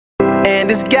and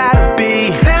it's gotta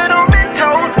be Cinnamon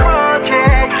Toast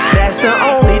Project. That's the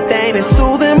only thing that's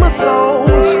soothing my soul.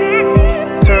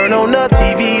 Turn on the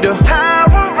TV to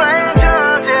Power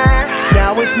Rangers, yeah.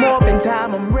 Now it's morphin'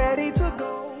 time, I'm ready to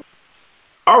go.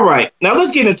 All right, now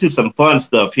let's get into some fun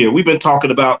stuff here. We've been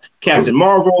talking about Captain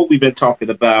Marvel. We've been talking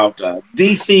about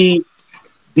DC,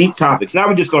 deep topics. Now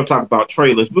we're just going to talk about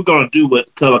trailers. We're going to do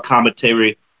what Color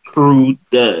Commentary Crew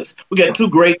does. We got two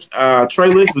great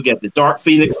trailers. We got the Dark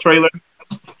Phoenix trailer,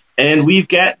 and we've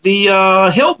got the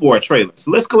Hellboy trailer.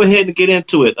 So let's go ahead and get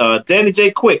into it. Danny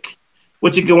J. Quick,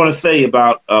 what you want to say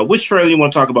about which trailer you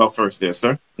want to talk about first there,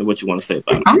 sir? And what you want to say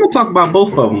about it? I'm going to talk about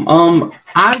both of them.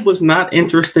 I was not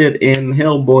interested in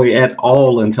Hellboy at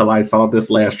all until I saw this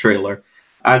last trailer.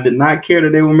 I did not care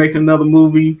that they were making another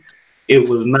movie. It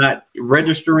was not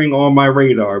registering on my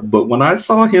radar. But when I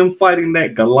saw him fighting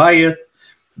that Goliath,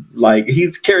 like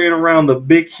he's carrying around the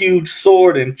big, huge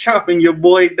sword and chopping your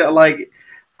boy, like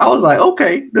I was like,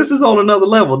 okay, this is on another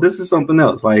level. This is something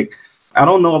else. Like, I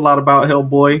don't know a lot about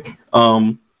Hellboy,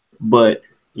 but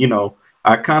you know,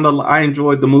 I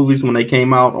enjoyed the movies when they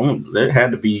came out. There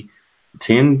had to be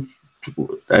 10.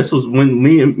 This was when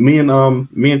me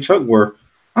and Chuck were.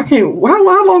 I can't.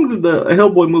 How long did the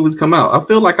Hellboy movies come out? I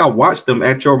feel like I watched them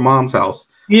at your mom's house.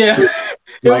 Yeah,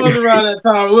 it was around that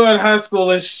time. We were in high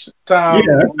schoolish time.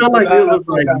 Yeah, I felt like it was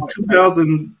like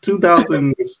 2000,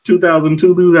 2002,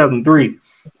 2003.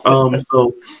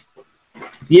 So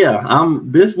yeah,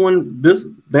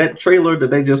 that trailer that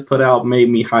they just put out made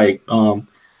me hype.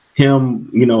 Him,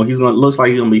 you know, looks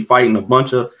like he's gonna be fighting a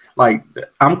bunch of, like,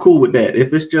 I'm cool with that.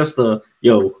 If it's just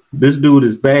this dude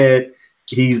is bad.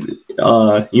 He's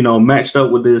matched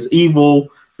up with this evil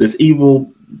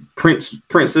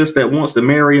princess that wants to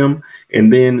marry him,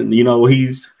 and then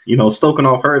he's stoking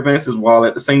off her advances while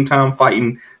at the same time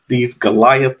fighting these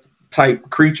Goliath type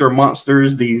creature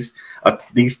monsters, these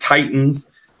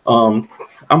titans. I'm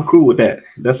cool with that.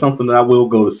 That's something that I will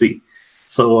go to see.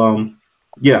 So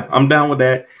yeah, I'm down with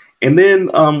that. And then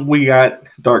we got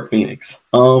Dark Phoenix.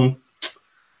 I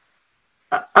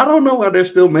don't know why they're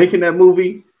still making that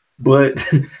movie, but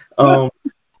you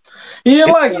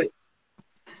didn't like it.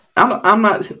 I'm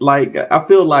not like, I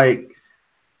feel like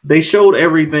they showed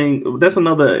everything. That's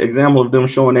another example of them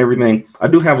showing everything. I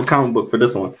do have a comic book for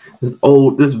this one.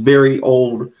 This very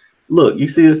old. Look, you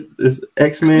see this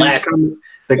X-Men comic?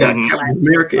 They got Captain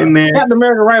America in there. Captain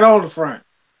America right on the front.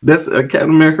 That's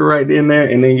Captain America right in there,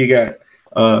 and then you got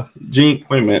Wait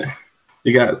a minute.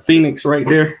 You got Phoenix right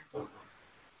there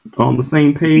on the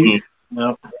same page.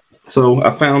 Yep. So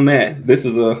I found that this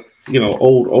is a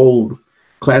old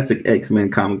classic X-Men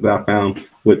comic that I found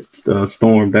with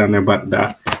Storm down there about to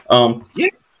die. Yeah.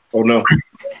 Oh no.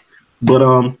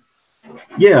 But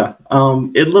yeah.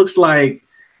 It looks like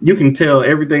you can tell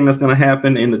everything that's gonna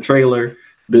happen in the trailer.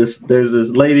 There's this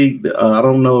lady. I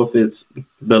don't know if it's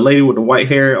the lady with the white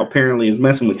hair. Apparently, is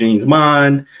messing with Jean's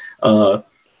mind.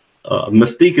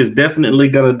 Mystique is definitely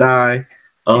gonna die.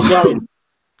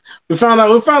 We found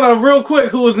out real quick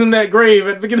who was in that grave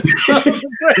at the beginning. I was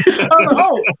like,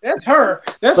 oh, that's her.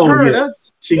 That's her. Yeah.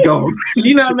 That's she gone.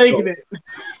 She's not making it.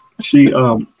 She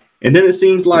and then it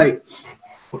seems like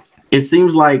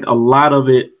a lot of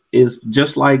it is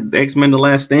just like X-Men: The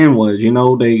Last Stand was. They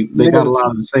got a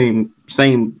lot of the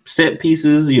same set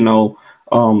pieces.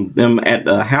 Them at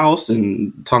the house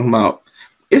and talking about.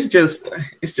 It's just.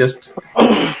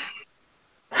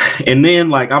 And then,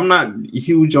 like, I'm not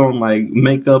huge on like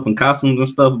makeup and costumes and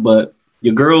stuff, but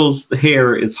your girl's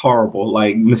hair is horrible.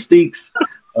 Like Mystique's,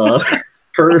 that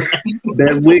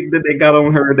wig that they got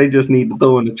on her, they just need to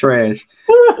throw in the trash.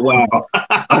 Wow.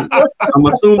 I'm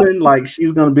assuming like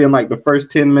she's gonna be in like the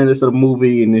first 10 minutes of the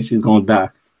movie, and then she's gonna die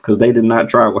because they did not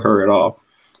try with her at all.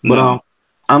 But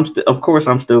of course,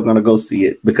 I'm still gonna go see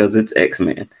it because it's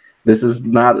X-Men. This is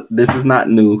not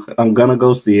new. I'm gonna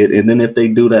go see it, and then if they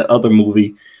do that other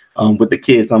movie with the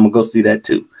kids, I'm gonna go see that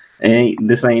too. And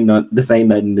this ain't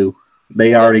nothing new.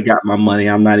 They already got my money.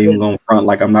 I'm not even gonna front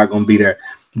like I'm not gonna be there,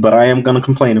 but I am gonna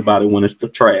complain about it when it's the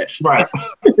trash. Right.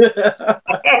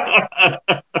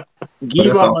 Give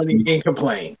you my money and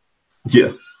complain.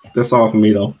 Yeah, that's all for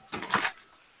me though.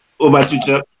 What about you,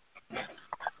 Chuck?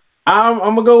 I'm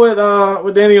gonna go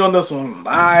with Danny on this one.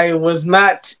 I was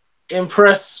not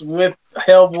impressed with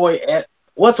Hellboy at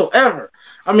whatsoever.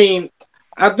 I mean,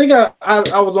 I think I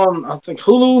was on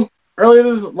Hulu earlier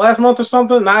last month or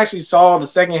something, and I actually saw the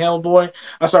second Hellboy.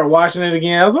 I started watching it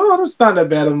again. I was like, oh, that's not that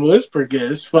bad of a movie. It's pretty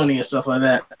good. It's funny and stuff like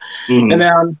that. Mm-hmm. And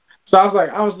then so I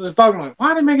was just talking like,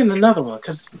 why are they making another one?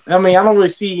 Because I mean, I don't really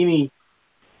see any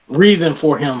reason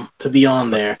for him to be on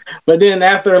there. But then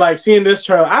after like seeing this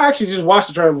trailer, I actually just watched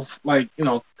the trailer like, you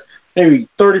know, maybe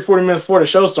 30, 40 minutes before the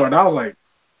show started. I was like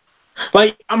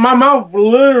my mouth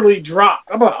literally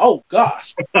dropped. I'm like, oh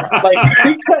gosh.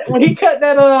 Like when he cut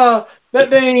that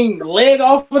dang leg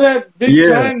off of that big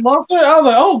giant monster, I was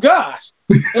like, oh gosh.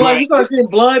 And like you started seeing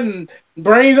blood and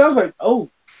brains, I was like, oh,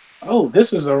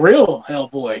 this is a real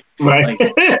Hellboy. Right.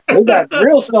 Like, we got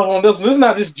real stuff on this one. This is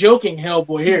not just joking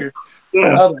Hellboy here. Yeah.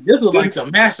 I was like, this is like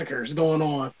some massacres going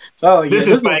on. So I was like, this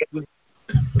is like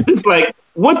it's like,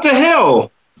 what the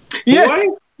hell? Yeah.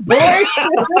 Boy?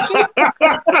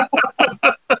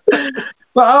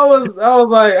 So I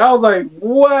was like,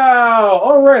 wow,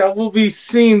 all right, I will be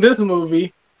seeing this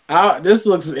movie. This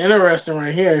looks interesting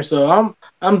right here. So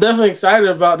I'm definitely excited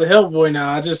about the Hellboy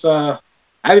now. I just I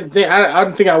didn't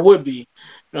think I would be.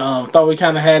 Thought we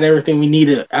kind of had everything we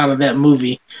needed out of that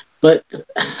movie, but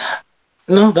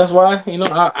no, that's why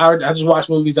I just watch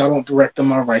movies. I don't direct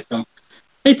them. I write them.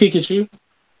 Hey Pikachu.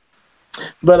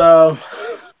 But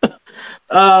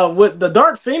with the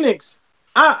Dark Phoenix,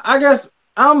 I guess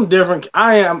I'm different.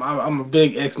 I'm a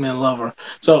big X-Men lover,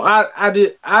 so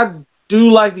I do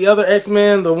like the other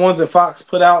X-Men, the ones that Fox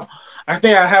put out. I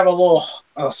think I have a little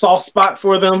soft spot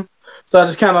for them, so I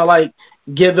just kind of like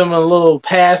give them a little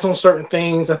pass on certain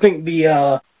things. I think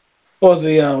what's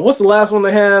the last one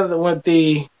they had that went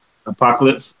the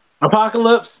Apocalypse?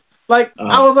 Like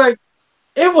I was like,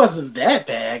 it wasn't that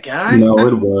bad, guys. No,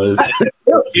 it was.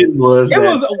 It was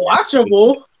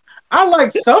watchable. I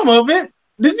liked some of it.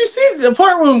 Did you see the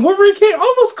part when Wolverine came?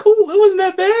 Almost cool. It wasn't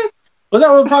that bad. Was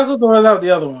that with Apocalypse or was that with the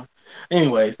other one?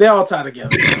 Anyway, they all tie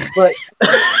together. But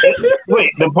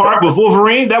wait, the part with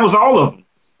Wolverine, that was all of them.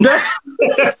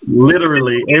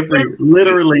 literally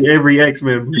every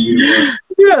X-Men movie.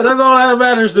 Yeah, that's all that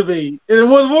matters to me. And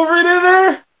was Wolverine in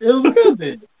there? It was good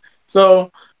then.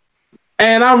 So,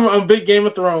 and I'm a big Game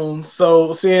of Thrones,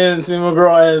 so seeing my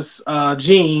girl as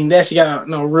Jean, that she got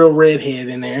a real redhead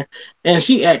in there, and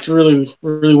she acts really,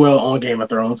 really well on Game of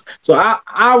Thrones. So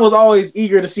I was always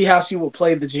eager to see how she would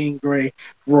play the Jean Grey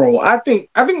role. I think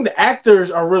the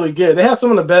actors are really good. They have some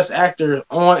of the best actors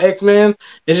on X-Men.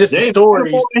 It's just the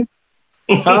stories.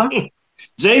 Huh?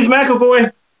 James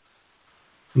McAvoy.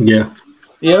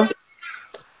 Yeah.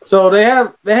 So they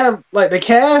have like the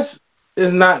cast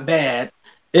is not bad.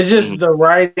 It's just the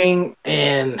writing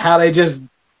and how they just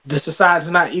decide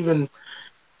to not even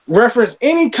reference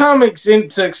any comics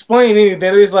to explain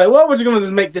anything. It's like, well, we're just going to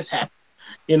just make this happen.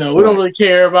 We don't really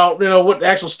care about, what the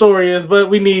actual story is, but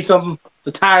we need something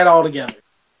to tie it all together.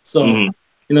 So,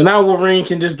 now Wolverine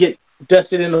can just get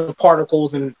dusted into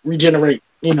particles and regenerate,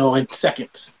 in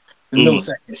seconds, in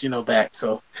milliseconds, back.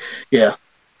 So, yeah.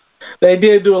 They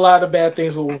did do a lot of bad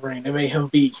things with Wolverine. They made him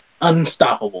be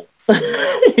unstoppable.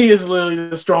 He is literally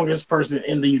the strongest person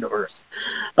in the universe.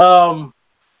 But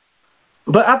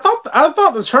I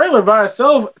thought the trailer by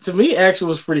itself, to me, actually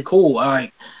was pretty cool.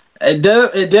 It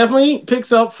definitely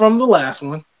picks up from the last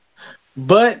one,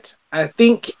 but I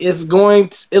think it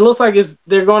looks like I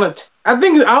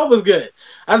hope it's good.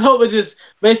 I hope it just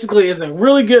basically is a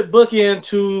really good bookend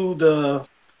to the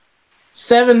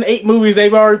 7-8 movies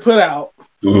they've already put out.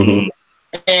 Mm-hmm.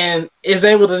 And is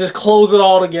able to just close it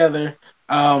all together.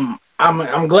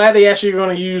 I'm glad they actually are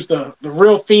going to use the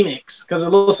real Phoenix, because it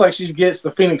looks like she gets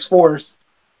the Phoenix Force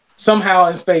somehow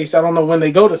in space. I don't know when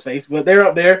they go to space, but they're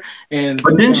up there.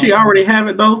 But didn't she already have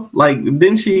it though? Like,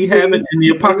 didn't she have it in the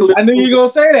Apocalypse? I knew you were going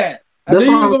to say that.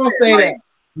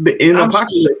 In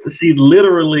Apocalypse, she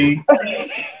literally.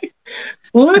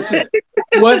 Listen,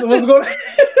 what's going on?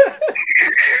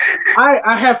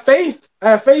 I have faith. I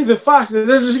have faith in Fox, and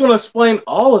they're just going to explain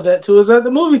all of that to us at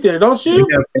the movie theater, don't you?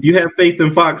 You have faith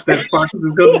in Fox that Fox is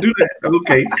going to do that.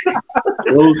 Okay.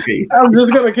 I'm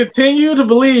just going to continue to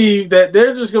believe that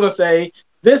they're just going to say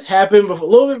this happened a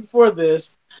little bit before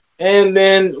this, and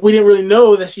then we didn't really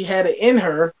know that she had it in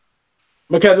her,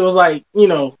 because it was like,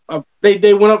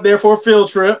 they went up there for a field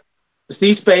trip to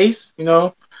see space,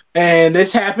 and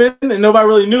this happened, and nobody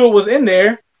really knew it was in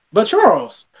there but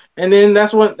Charles. And then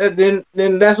that's when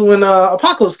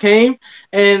Apocalypse came,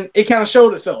 and it kind of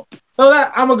showed itself. So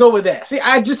that I'm gonna go with that. See,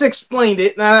 I just explained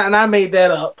it, and I made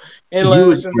that up in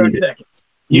less than 30 seconds.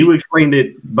 You explained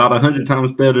it about 100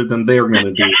 times better than they're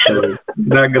gonna do. So you're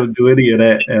not gonna do any of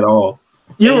that at all.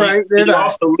 You're right. You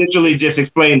also literally just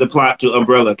explained the plot to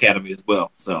Umbrella Academy as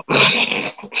well. So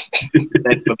thanks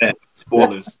for that.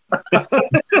 Spoilers.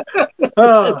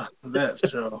 Oh, that's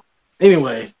true.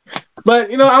 Anyways, but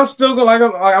I'm still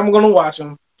I'm gonna watch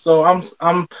them. So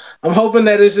I'm hoping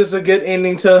that it's just a good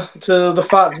ending to the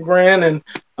Fox brand, and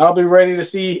I'll be ready to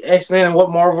see X-Men and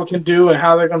what Marvel can do and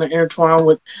how they're going to intertwine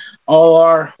with all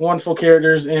our wonderful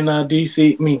characters in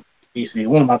DC. I mean, DC.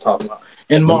 What am I talking about?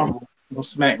 In Marvel. Don't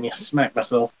smack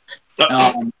myself.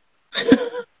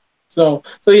 So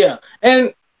yeah,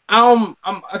 and I'm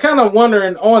kind of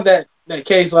wondering on that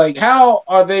case, like, how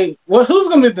are they? Well, who's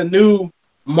going to be the new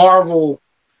Marvel?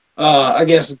 I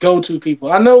guess go-to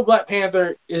people. I know Black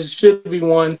Panther should be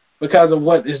one because of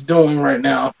what it's doing right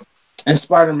now, and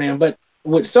Spider-Man. But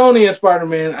with Sony and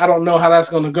Spider-Man, I don't know how that's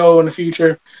going to go in the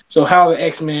future. So how the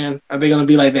X-Men, are they going to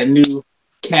be like that new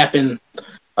Cap and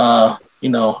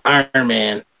Iron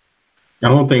Man? I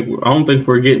don't think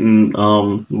we're getting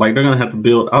like they're gonna have to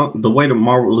build the way that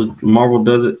Marvel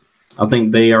does it. I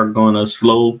think they are gonna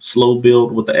slow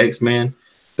build with the X-Men.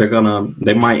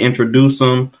 They might introduce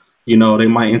them. They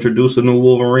might introduce a new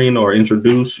Wolverine or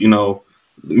introduce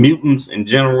mutants in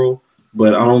general.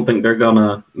 But I don't think they're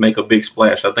gonna make a big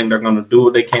splash. I think they're gonna do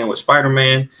what they can with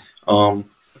Spider-Man,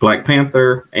 Black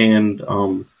Panther, and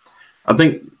I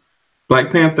think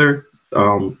Black Panther,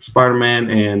 Spider-Man,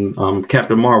 and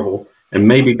Captain Marvel. And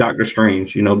maybe Doctor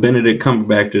Strange. Benedict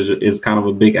Cumberbatch is kind of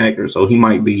a big actor, so he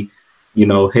might be,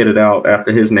 headed out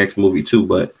after his next movie too.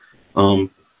 But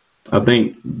I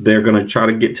think they're gonna try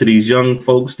to get to these young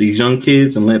folks, these young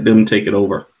kids, and let them take it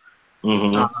over.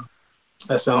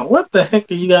 Mm-hmm. What the heck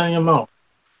do you got in your mouth?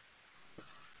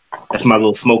 That's my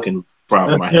little smoking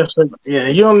problem. Yeah,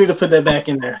 you don't need to put that back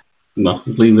in there. No,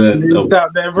 leave that. You need to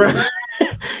stop that, bro.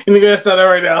 You need to stop that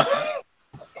right now.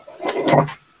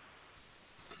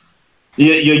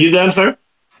 You done, sir?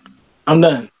 I'm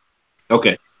done.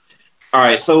 Okay. All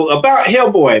right. So about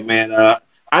Hellboy, man,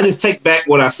 I just take back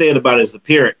what I said about his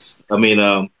appearance. I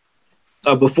mean,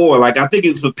 before, like, I think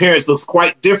his appearance looks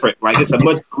quite different. Like, it's a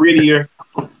much grittier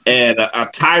and a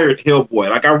tired Hellboy.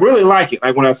 Like, I really like it.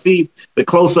 Like, when I see the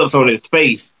close-ups on his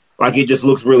face, like, it just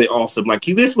looks really awesome. Like,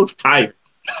 he just looks tired.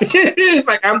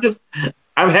 Like,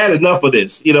 I've had enough of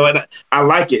this, and I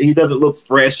like it. He doesn't look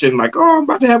fresh and like, oh, I'm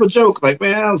about to have a joke. Like,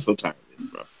 man, I'm so tired of this,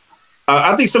 bro.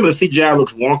 I think some of the CGI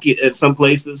looks wonky at some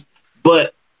places,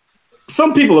 but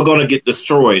some people are going to get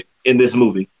destroyed in this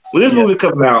movie. When this movie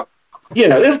comes out,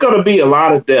 there's going to be a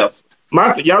lot of deaths.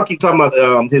 Y'all keep talking about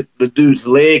the dude's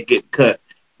leg get cut.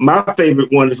 My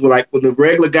favorite one is when the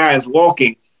regular guy is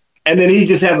walking, and then he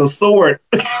just has a sword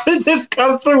that just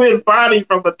comes through his body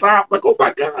from the top. Like, oh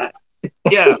my God.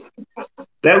 Yeah,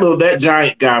 that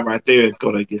giant guy right there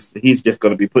he's just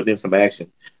gonna be putting in some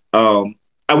action.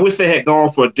 I wish they had gone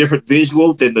for a different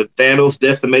visual than the Thanos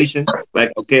decimation.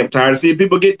 Like, okay, I'm tired of seeing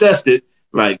people get dusted.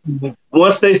 Like,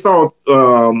 once they saw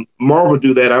Marvel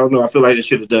do that, I don't know. I feel like they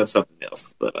should have done something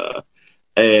else. But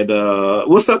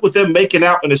what's up with them making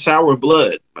out in the shower of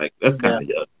blood? Like, that's kind of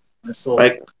yuck. That's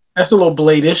a little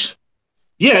Blade-ish.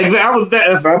 Yeah,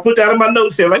 I put that in my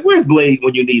notes here. Like, where's Blade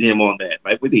when you need him on that?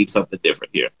 Like, we need something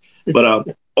different here.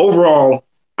 But overall,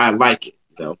 I like it.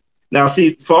 Now,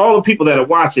 see, for all the people that are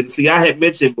watching, I had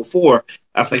mentioned before,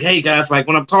 I was like, hey guys, like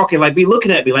when I'm talking, like be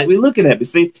looking at me,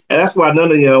 see, and that's why none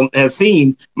of you has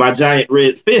seen my giant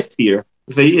red fist here.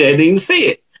 So you didn't even see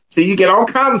it. See, you get all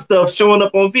kinds of stuff showing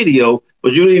up on video,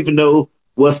 but you don't even know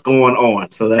what's going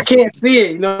on. So I can't see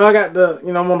it. I got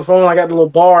I'm on the phone. I got the little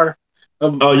bar.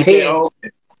 You can't.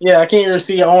 Yeah, I can't really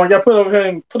see it on. You got to put it over here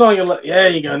and put on your. There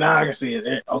you go. Now I can see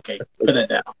it. Okay, put it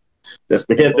down. That's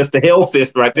the hell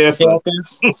fist right there. Hell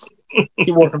fist.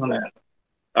 Keep working on that.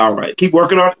 All right, keep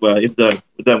working on it. Well, it's done.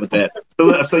 We're done with that.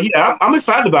 So yeah, I'm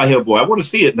excited about Hellboy. I want to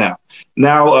see it now.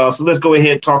 So let's go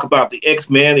ahead and talk about the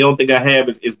X-Men. The only thing I have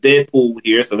is Deadpool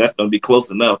here, so that's going to be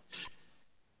close enough.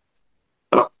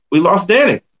 We lost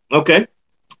Danny. Okay.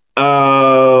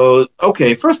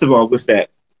 Okay. First of all, with that,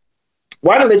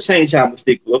 why did they change how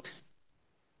Mystique looks?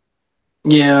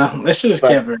 Yeah, they should have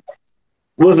kept her.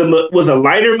 Was a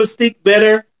lighter Mystique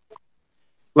better?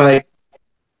 Like,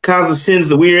 kind of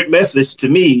sends a weird message to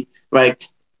me. Like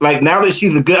now that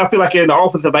she's I feel like in the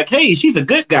office, I'm like, hey, she's a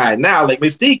good guy now. Like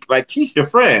Mystique, like she's your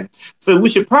friend. So we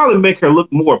should probably make her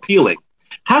look more appealing.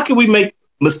 How can we make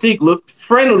Mystique look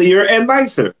friendlier and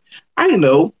nicer? I don't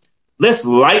know. Let's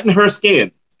lighten her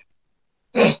skin.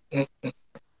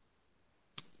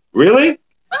 Really?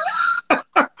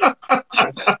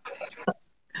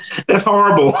 That's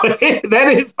horrible.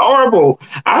 That is horrible.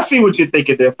 I see what you're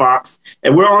thinking there, Fox.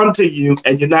 And we're on to you,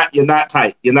 and you're not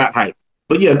tight. You're not hype.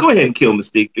 But yeah, go ahead and kill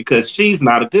Mystique because she's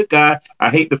not a good guy. I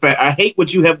hate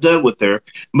what you have done with her.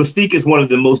 Mystique is one of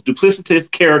the most duplicitous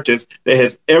characters that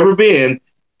has ever been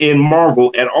in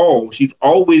Marvel at all. She's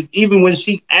always, even when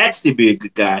she acts to be a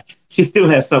good guy, she still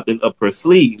has something up her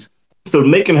sleeves. So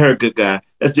making her a good guy,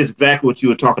 that's just exactly what you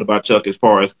were talking about, Chuck, as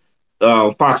far as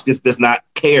Fox just does not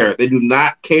care. They do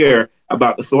not care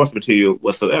about the source material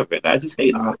whatsoever. And I just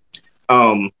hate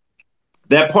it.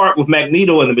 That part with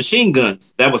Magneto and the machine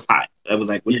guns, that was hot. That was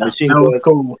like with the machine guns.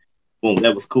 Cool. Boom,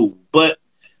 that was cool. But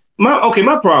my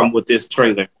problem with this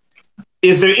trailer,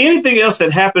 is there anything else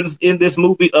that happens in this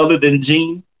movie other than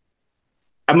Jean?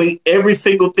 I mean, every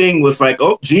single thing was like,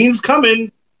 oh, Jean's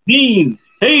coming. Jean.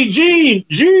 Hey, Jean.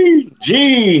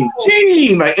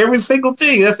 Like every single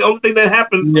thing. That's the only thing that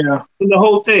happens in the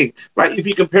whole thing. Like if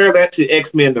you compare that to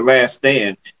X-Men The Last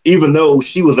Stand, even though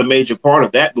she was a major part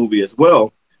of that movie as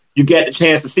well, you get the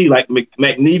chance to see like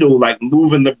Magneto like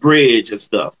moving the bridge and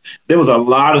stuff. There was a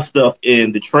lot of stuff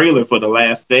in the trailer for The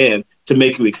Last Stand to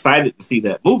make you excited to see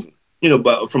that movie. You know,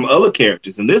 but from other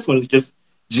characters. And this one is just,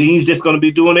 Jean's just going to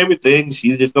be doing everything.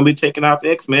 She's just going to be taking out the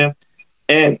X-Men.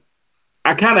 And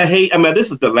I kind of hate, I mean,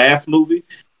 this is the last movie.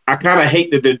 I kind of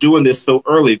hate that they're doing this so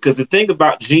early, because the thing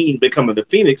about Jean becoming the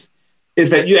Phoenix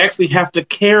is that you actually have to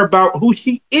care about who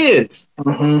she is.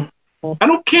 I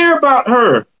don't care about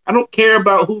her. I don't care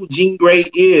about who Jean Grey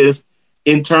is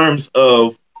in terms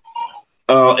of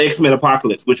X-Men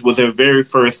Apocalypse, which was her very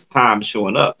first time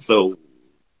showing up. So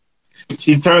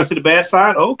she turns to the bad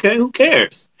side. Okay, who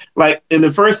cares? Like in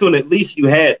the first one, at least you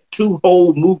had 2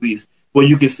 whole movies where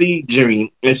you could see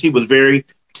Jean, and she was very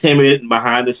timid and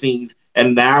behind the scenes.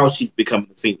 And now she's becoming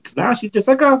the Phoenix. Now she's just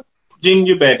like, oh, Jean,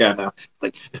 you're bad guy now.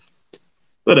 Like,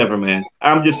 whatever, man.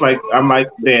 I'm like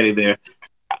Danny there.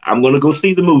 I'm gonna go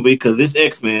see the movie because it's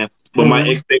X-Men, but my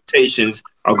expectations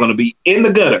are gonna be in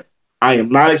the gutter. I am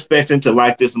not expecting to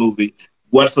like this movie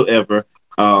whatsoever.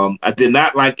 I did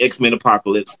not like X-Men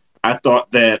Apocalypse. I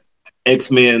thought that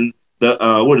X-Men, Days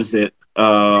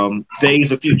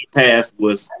of Future Past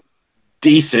was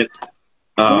decent.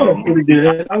 I'm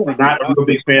not a real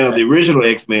big fan of the original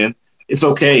X-Men. It's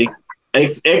okay.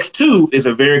 X2 is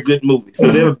a very good movie. So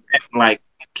they're like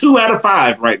 2 out of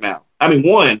 5 right now. I mean,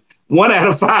 one out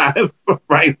of 5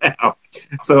 right now.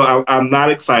 So I'm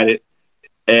not excited,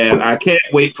 and I can't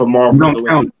wait for Marvel.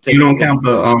 You don't count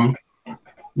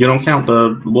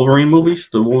the Wolverine movies,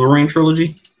 the Wolverine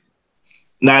trilogy.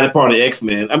 Not a part of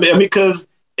X-Men. I mean, because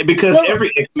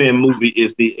every X-Men movie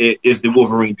is the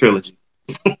Wolverine trilogy.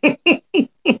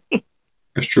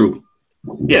 That's true.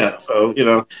 Yeah, so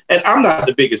and I'm not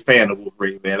the biggest fan of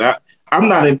Wolverine, man. I'm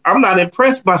not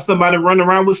impressed by somebody running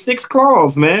around with 6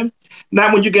 claws, man.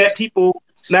 Not when you got people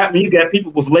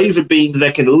with laser beams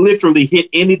that can literally hit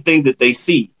anything that they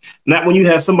see. Not when you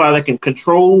have somebody that can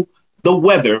control the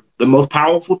weather, the most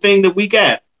powerful thing that we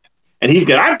got. And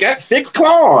I've got 6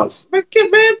 claws. Man,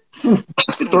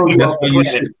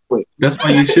 that's why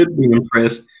you should be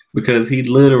impressed, because he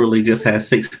literally just has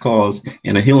 6 claws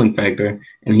and a healing factor,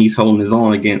 and he's holding his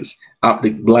own against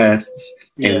optic blasts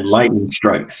and lightning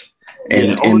strikes,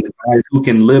 and guys who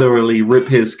can literally rip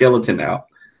his skeleton out.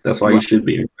 That's why you should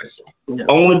be impressed. Yeah.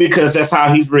 Only because that's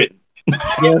how he's written.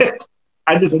 Yes.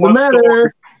 I just want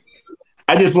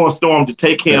Storm to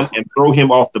take him and throw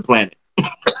him off the planet.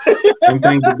 Same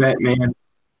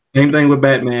thing with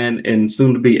Batman and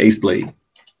soon to be Ace Blade.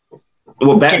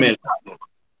 Well, Batman,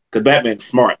 because Batman's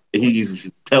smart. He uses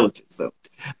intelligence. So,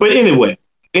 but anyway,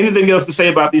 anything else to say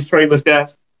about these trailers,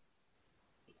 guys?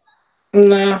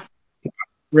 Nah.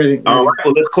 Ready. All right.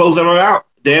 Well, let's close them out.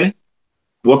 Danny,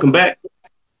 welcome back.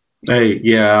 Hey,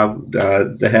 yeah,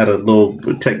 I had a little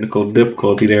technical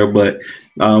difficulty there, but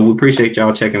we appreciate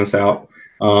y'all checking us out.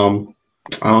 I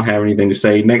don't have anything to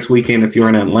say. Next weekend, if you're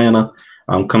in Atlanta,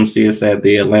 come see us at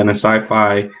the Atlanta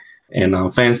Sci-Fi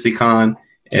and Fantasy Con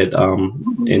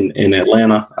in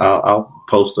Atlanta. I'll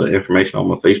post the information on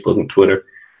my Facebook and Twitter.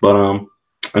 But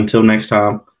until next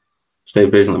time, stay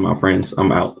vigilant, my friends.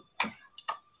 I'm out.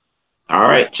 All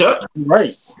right, Chuck.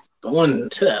 Right. Going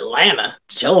to Atlanta,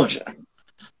 Georgia.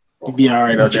 You'll be all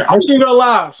right out there. I'm sure you go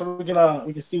live so we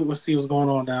can see what's going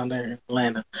on down there in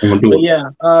Atlanta. But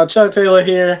yeah, Chuck Taylor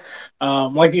here.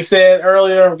 Like you said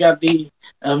earlier, we got the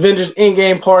Avengers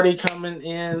Endgame party coming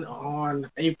in on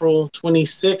April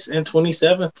 26th and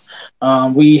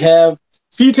 27th. We have a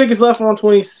few tickets left on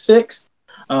 26th,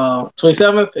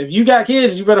 27th. If you got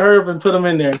kids, you better hurry up and put them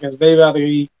in there because they're about to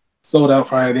be sold out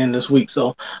probably at the end this week.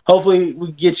 So hopefully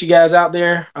we get you guys out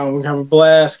there. We have a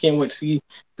blast. Can't wait to see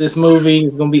this movie.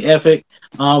 It's gonna be epic.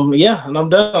 Yeah, and I'm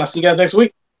done. I'll see you guys next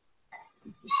week.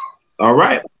 All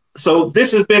right. So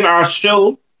this has been our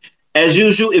show. As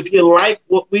usual, if you like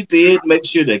what we did, make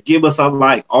sure to give us a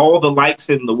like. All the likes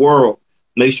in the world.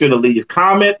 Make sure to leave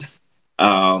comments.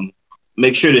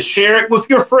 Make sure to share it with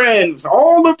your friends,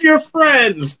 all of your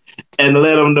friends, and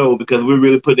let them know, because we're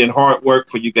really putting in hard work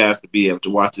for you guys to be able to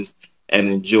watch us and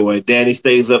enjoy. Danny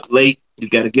stays up late. You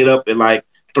got to get up at like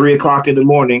 3 o'clock in the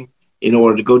morning in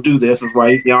order to go do this. That's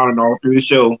why he's yawning all through the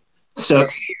show.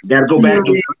 Chucks, gotta go back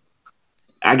to work.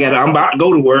 I'm about to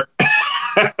go to work.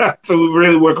 So we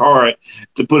really work hard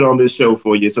to put on this show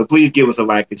for you. So please give us a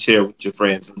like and share with your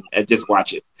friends and just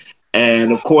watch it.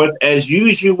 And of course, as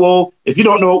usual, if you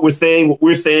don't know what we're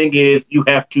saying is you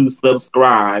have to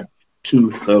subscribe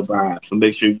to survive. So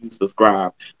make sure you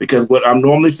subscribe, because what I'm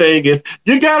normally saying is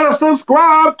you gotta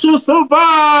subscribe to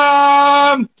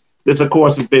survive. This, of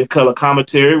course, has been Color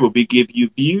Commentary, where we give you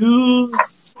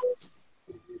views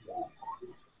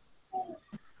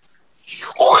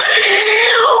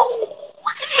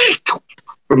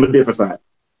from a different side.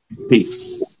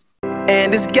 Peace.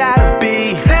 And it's gotta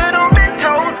be